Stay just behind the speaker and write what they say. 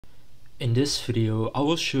In this video I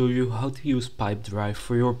will show you how to use Pipedrive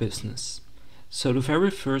for your business. So the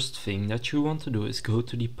very first thing that you want to do is go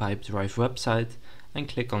to the Pipedrive website and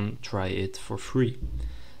click on try it for free.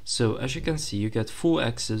 So as you can see, you get full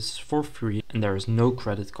access for free and there is no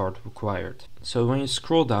credit card required. So when you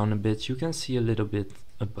scroll down a bit, you can see a little bit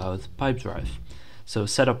about Pipedrive. So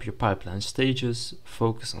set up your pipeline stages,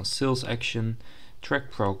 focus on sales action,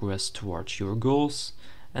 track progress towards your goals,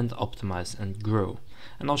 and optimize and grow.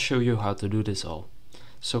 And I'll show you how to do this all.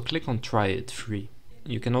 So click on try it free.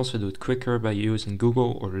 You can also do it quicker by using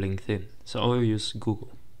Google or LinkedIn. So I will use Google.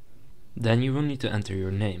 Then you will need to enter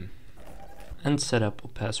your name and set up a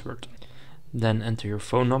password. Then enter your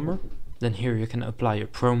phone number. Then here you can apply your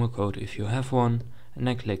promo code if you have one, and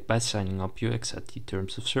then click by signing up you accept the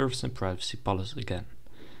terms of service and privacy policy again.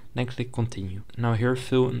 Then click continue. Now here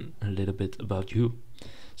fill in a little bit about you.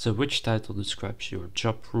 So which title describes your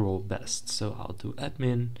job role best? So I'll do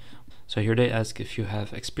admin. So here they ask if you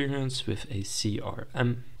have experience with a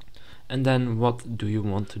CRM. And then what do you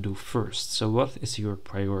want to do first? So what is your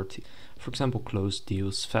priority? For example, close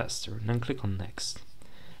deals faster. Then click on next.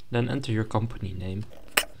 Then enter your company name.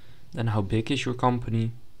 Then how big is your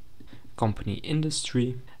company? Company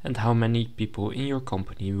industry. And how many people in your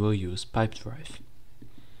company will use Pipedrive.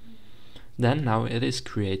 Then now it is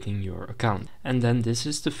creating your account. And then this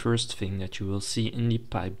is the first thing that you will see in the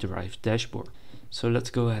Pipedrive dashboard. So let's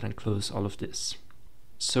go ahead and close all of this.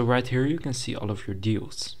 So right here you can see all of your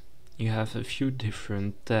deals. You have a few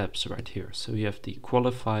different tabs right here. So you have the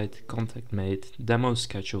qualified, contact made, demo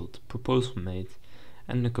scheduled, proposal made,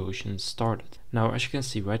 and negotiations started. Now as you can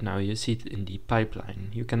see right now, you see it in the pipeline.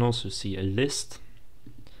 You can also see a list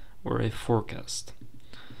or a forecast.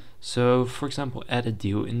 So for example, add a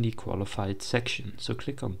deal in the qualified section. So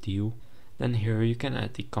click on deal. Then here you can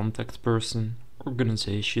add the contact person,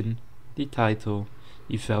 organization, the title,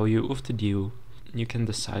 the value of the deal. You can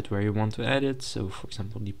decide where you want to add it. So for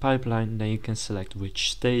example, the pipeline. Then you can select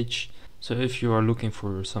which stage. So if you are looking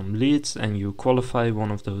for some leads and you qualify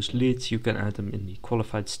one of those leads, you can add them in the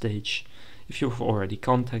qualified stage. If you've already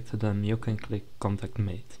contacted them, you can click contact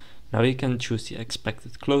made. Now you can choose the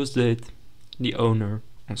expected close date, the owner.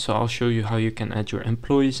 So I'll show you how you can add your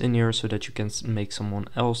employees in here so that you can make someone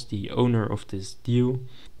else the owner of this deal.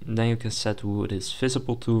 And then you can set who it is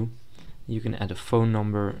visible to. You can add a phone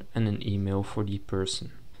number and an email for the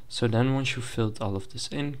person. So then once you filled all of this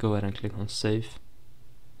in, go ahead and click on save.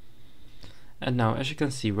 And now as you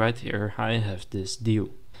can see right here, I have this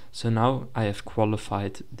deal. So now I have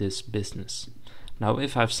qualified this business. Now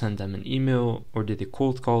if I've sent them an email or did a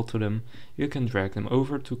cold call to them, you can drag them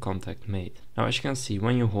over to contact made. Now as you can see,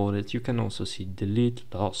 when you hold it, you can also see delete,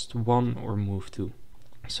 lost, won, or move to.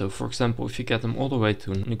 So for example, if you get them all the way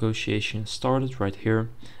to negotiation started right here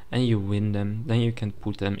and you win them, then you can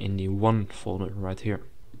put them in the won folder right here.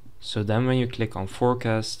 So then when you click on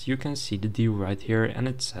forecast, you can see the deal right here and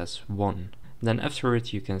it says won. Then after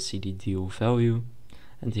it you can see the deal value,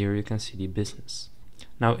 and here you can see the business.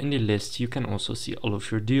 Now in the list you can also see all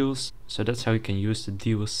of your deals, so that's how you can use the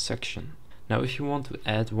deals section. Now if you want to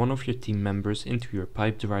add one of your team members into your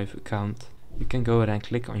Pipedrive account, you can go ahead and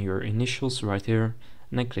click on your initials right here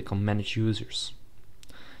and then click on manage users.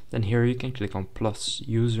 Then here you can click on plus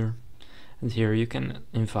user, and here you can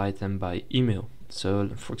invite them by email. So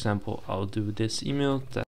for example, I'll do this email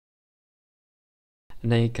test.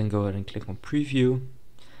 And then you can go ahead and click on preview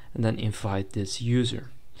and then invite this user.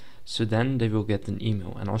 So then they will get an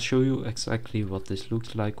email, and I'll show you exactly what this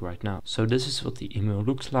looks like right now. So this is what the email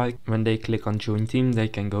looks like. When they click on join team, they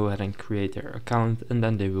can go ahead and create their account, and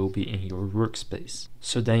then they will be in your workspace.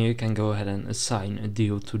 So then you can go ahead and assign a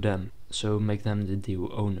deal to them. So make them the deal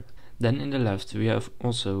owner. Then in the left we have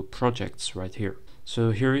also projects right here.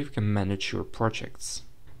 So here you can manage your projects.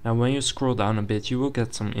 Now when you scroll down a bit, you will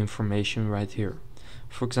get some information right here.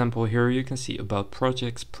 For example, here you can see about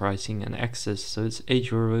projects, pricing and access. So it's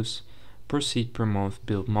 €8 per seat per month,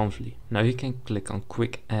 billed monthly. Now you can click on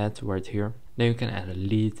quick add right here. Then you can add a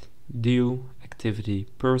lead, deal, activity,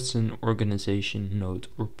 person, organization, node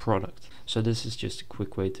or product. So this is just a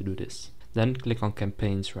quick way to do this. Then click on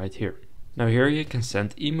campaigns right here. Now here you can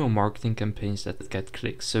send email marketing campaigns that get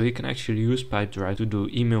clicks. So you can actually use Pipedrive to do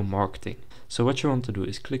email marketing. So what you want to do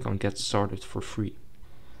is click on get started for free.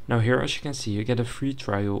 Now here as you can see, you get a free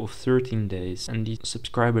trial of 13 days and the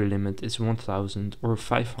subscriber limit is 1000 or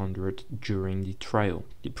 500 during the trial.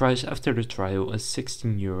 The price after the trial is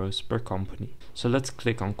 €16 per company. So let's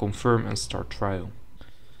click on confirm and start trial.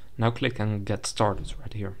 Now click on get started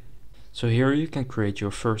right here. So here you can create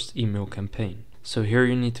your first email campaign. So here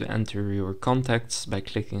you need to enter your contacts by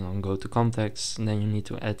clicking on go to contacts, and then you need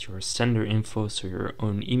to add your sender info, so your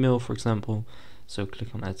own email for example. So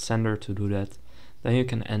click on add sender to do that. Then you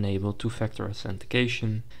can enable two-factor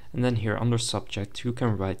authentication, and then here under subject you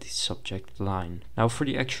can write the subject line. Now for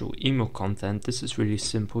the actual email content, this is really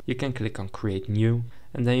simple. You can click on create new,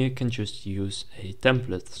 and then you can just use a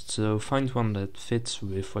template. So find one that fits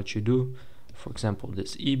with what you do, for example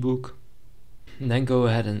this ebook. Then go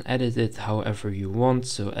ahead and edit it however you want,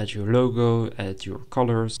 so add your logo, add your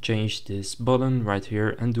colors, change this button right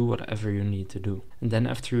here, and do whatever you need to do. And then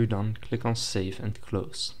after you're done, click on save and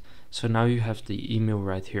close. So now you have the email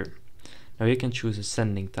right here. Now you can choose a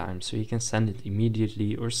sending time, so you can send it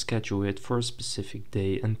immediately or schedule it for a specific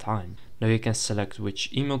day and time. Now you can select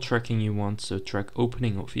which email tracking you want, so track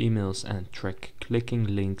opening of emails and track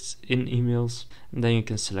clicking links in emails. And then you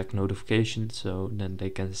can select notifications, so then they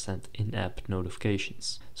can send in-app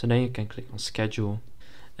notifications. So then you can click on schedule,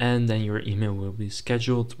 and then your email will be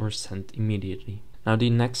scheduled or sent immediately. Now the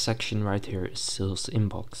next section right here is sales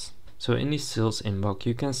inbox. So in the sales inbox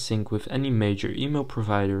you can sync with any major email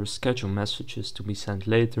provider, schedule messages to be sent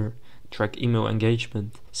later, track email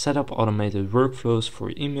engagement, set up automated workflows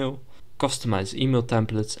for email, customize email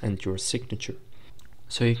templates and your signature.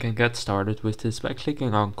 So you can get started with this by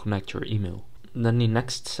clicking on connect your email. Then the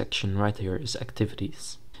next section right here is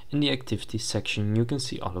activities. In the activities section you can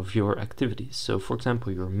see all of your activities. So for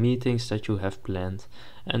example your meetings that you have planned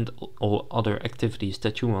and all other activities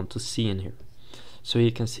that you want to see in here. So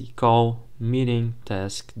you can see call, meeting,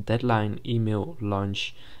 task, deadline, email,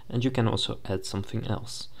 lunch, and you can also add something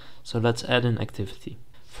else. So let's add an activity.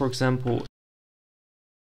 For example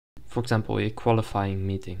a qualifying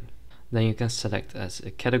meeting. Then you can select as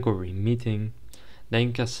a category meeting. Then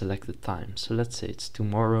you can select the time. So let's say it's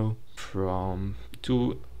tomorrow from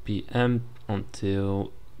 2 p.m.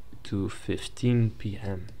 until 2:15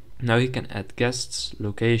 p.m. Now you can add guests,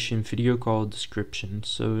 location, video call, description,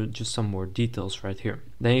 so just some more details right here.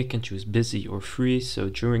 Then you can choose busy or free, so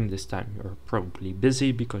during this time you're probably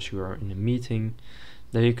busy because you are in a meeting.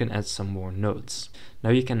 Then you can add some more notes.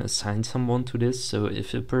 Now you can assign someone to this, so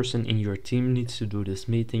if a person in your team needs to do this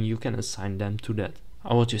meeting, you can assign them to that.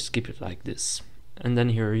 I will just keep it like this. And then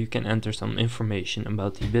here you can enter some information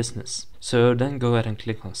about the business. So then go ahead and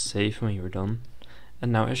click on save when you're done.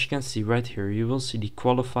 And now as you can see right here, you will see the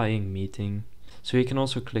qualifying meeting. So you can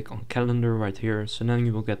also click on calendar right here, so then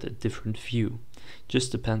you will get a different view.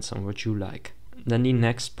 Just depends on what you like. Then the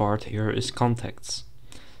next part here is contacts.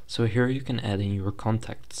 So here you can add in your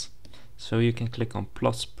contacts. So you can click on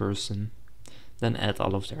plus person, then add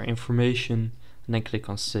all of their information, and then click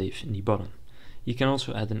on save in the bottom. You can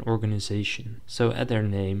also add an organization. So add their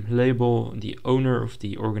name, label, the owner of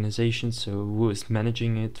the organization, so who is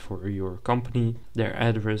managing it for your company, their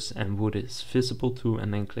address and who it is visible to,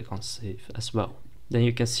 and then click on save as well. Then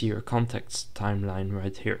you can see your contacts timeline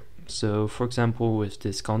right here. So for example with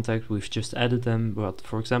this contact we've just added them, but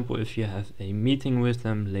for example if you have a meeting with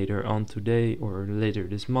them later on today or later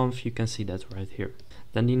this month, you can see that right here.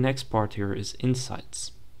 Then the next part here is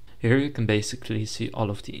insights. Here you can basically see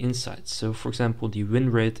all of the insights. So for example the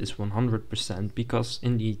win rate is 100% because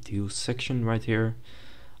in the deals section right here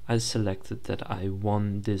I selected that I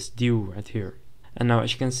won this deal right here. And now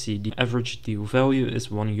as you can see the average deal value is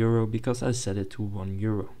 €1 because I set it to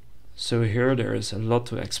 €1. So here there is a lot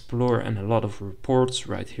to explore and a lot of reports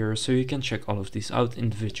right here, so you can check all of these out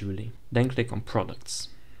individually. Then click on products.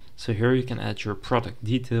 So here you can add your product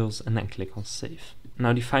details and then click on save.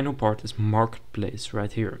 Now the final part is marketplace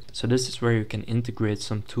right here. So this is where you can integrate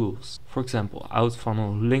some tools. For example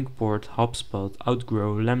Outfunnel, Linkport, HubSpot,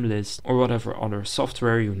 Outgrow, Lemlist or whatever other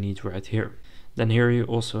software you need right here. Then here you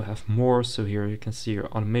also have more, so here you can see your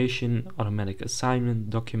automation, automatic assignment,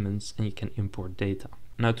 documents, and you can import data.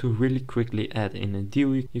 Now to really quickly add in a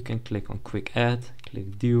deal, you can click on quick add,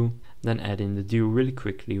 click deal, then add in the deal really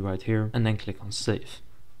quickly right here and then click on save.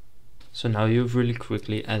 So now you've really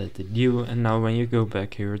quickly added the deal, and now when you go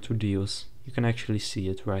back here to deals, you can actually see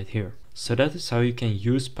it right here. So that is how you can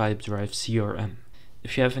use Pipedrive CRM.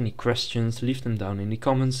 If you have any questions, leave them down in the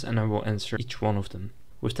comments and I will answer each one of them.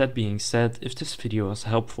 With that being said, if this video was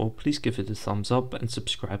helpful, please give it a thumbs up and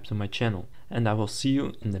subscribe to my channel. And I will see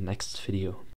you in the next video.